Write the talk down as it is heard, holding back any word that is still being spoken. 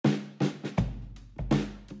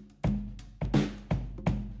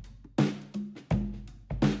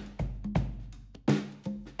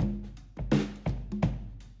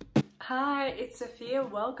Hi, it's Sophia.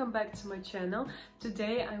 Welcome back to my channel.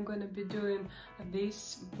 Today I'm gonna be doing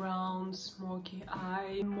this brown smoky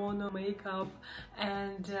eye mono makeup,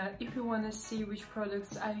 and if you want to see which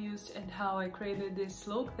products I used and how I created this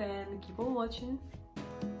look, then keep on watching.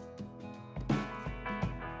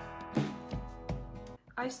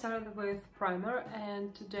 I started with primer,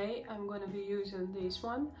 and today I'm gonna be using this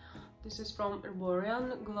one. This is from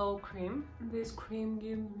Erborian Glow Cream. This cream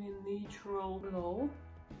gives me natural glow.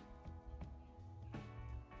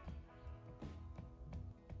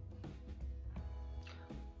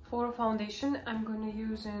 For foundation, I'm gonna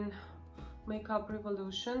use in Makeup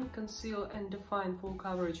Revolution Conceal and Define Full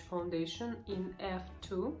Coverage Foundation in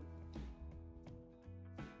F2.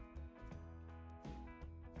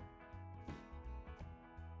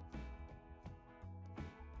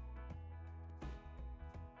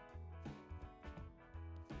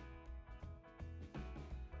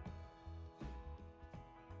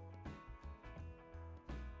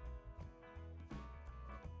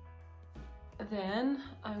 Then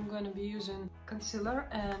I'm gonna be using concealer,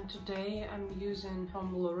 and today I'm using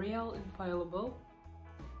from L'Oreal Infallible.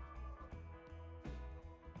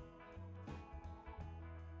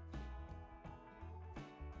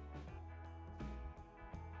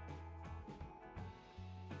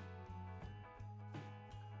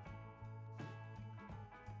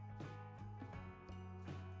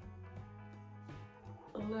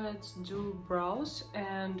 Let's do brows,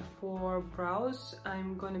 and for brows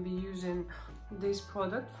I'm gonna be using this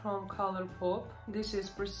product from Colourpop. This is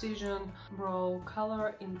Precision Brow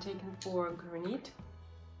Color in Taken for Granite.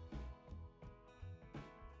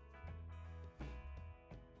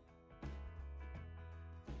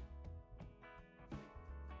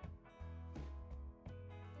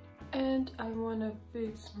 And I wanna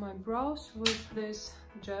fix my brows with this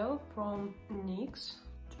gel from NYX.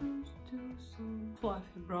 Just do some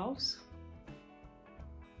fluffy brows.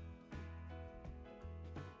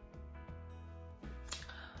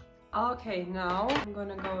 Okay, now I'm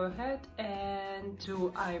gonna go ahead and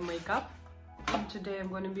do eye makeup. And today I'm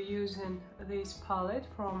gonna be using this palette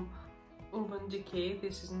from Decay.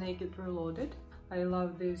 This is Naked Reloaded. I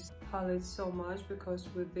love this palette so much because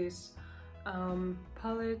with this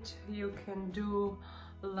palette you can do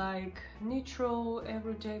like natural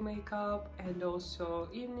everyday makeup and also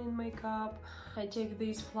evening makeup. I take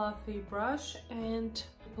this fluffy brush and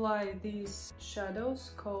apply these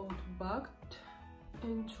shadows called Bugged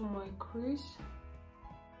into my crease.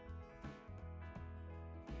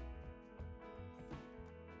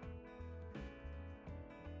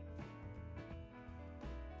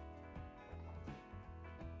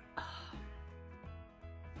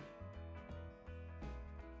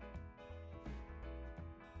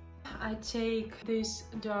 I take this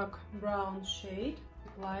dark brown shade,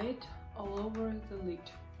 apply it all over the lid.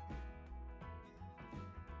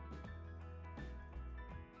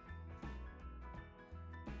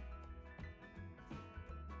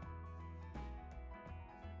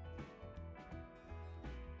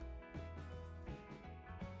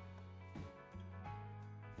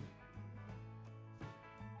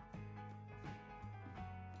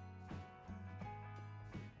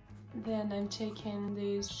 Then I'm taking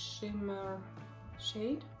this shimmer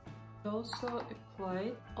shade, also apply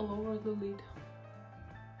it all over the lid.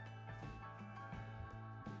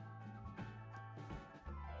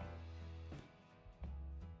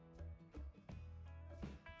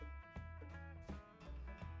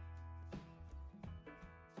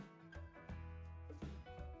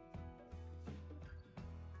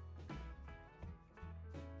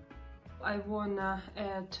 I wanna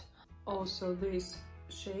add also this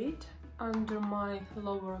shade under my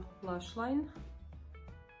lower lash line.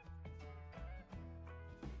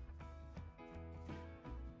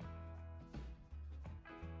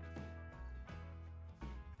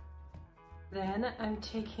 Then I'm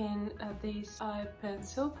taking this eye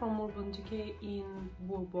pencil from Urban Decay in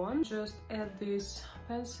Bourbon. Just add this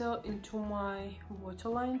pencil into my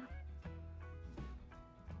waterline.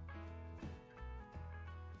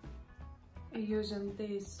 Using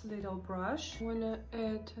this little brush, I wanna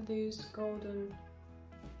add these golden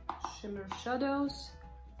shimmer shadows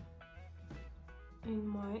in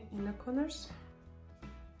my inner corners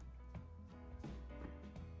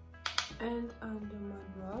and under my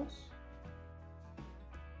brows.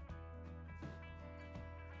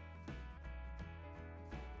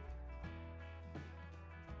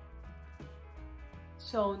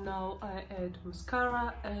 So now I add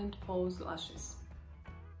mascara and false lashes.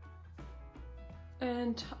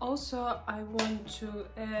 And also I want to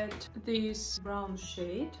add this brown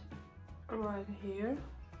shade right here.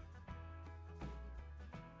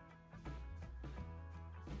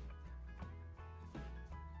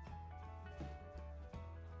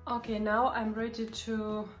 Okay, now I'm ready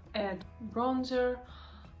to add bronzer,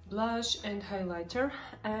 blush and highlighter.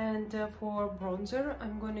 And for bronzer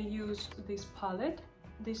I'm going to use this palette.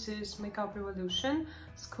 This is Makeup Revolution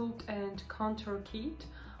Sculpt and Contour Kit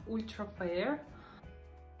Ultra Fair.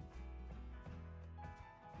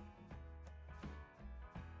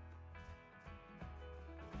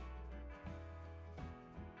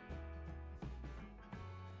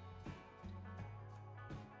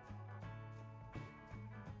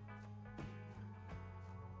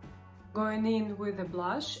 Going in with a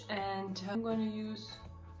blush, and I'm going to use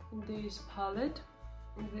this palette.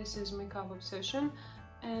 This is Makeup Obsession,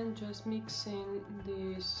 and just mixing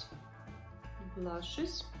these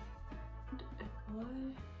blushes and apply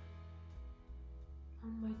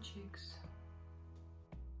on my cheeks.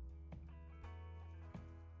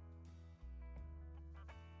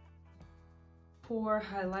 For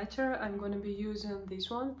highlighter I'm going to be using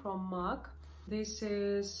this one from M.A.C. This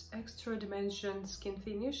is Extra Dimension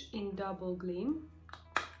Skinfinish in Double-Gleam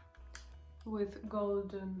with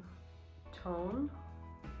golden tone.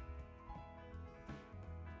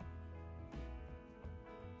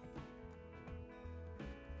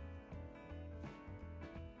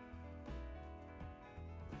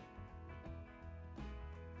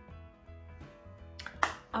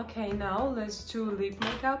 Okay, now let's do lip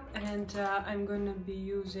makeup, and I'm gonna be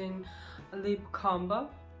using a lip combo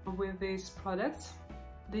with these products.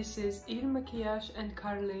 This is Makiage and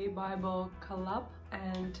Carli Bybel collab,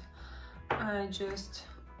 and I just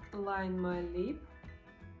line my lip.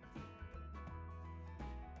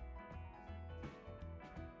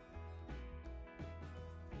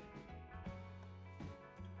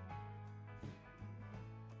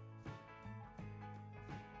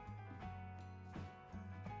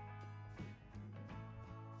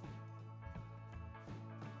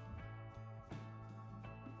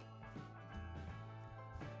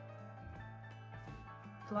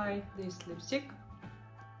 Apply this lipstick.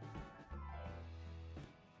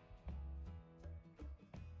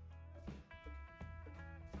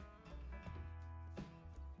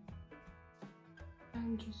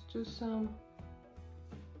 And just do some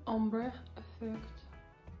ombre effect.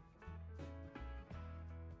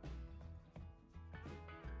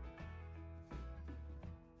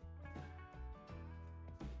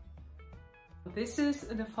 This is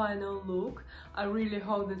the final look. I really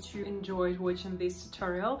hope that you enjoyed watching this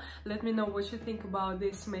tutorial. Let me know what you think about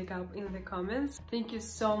this makeup in the comments. Thank you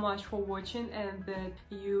so much for watching and that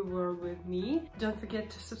you were with me. Don't forget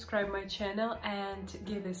to subscribe my channel and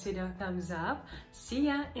give this video a thumbs up. See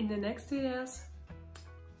ya in the next videos.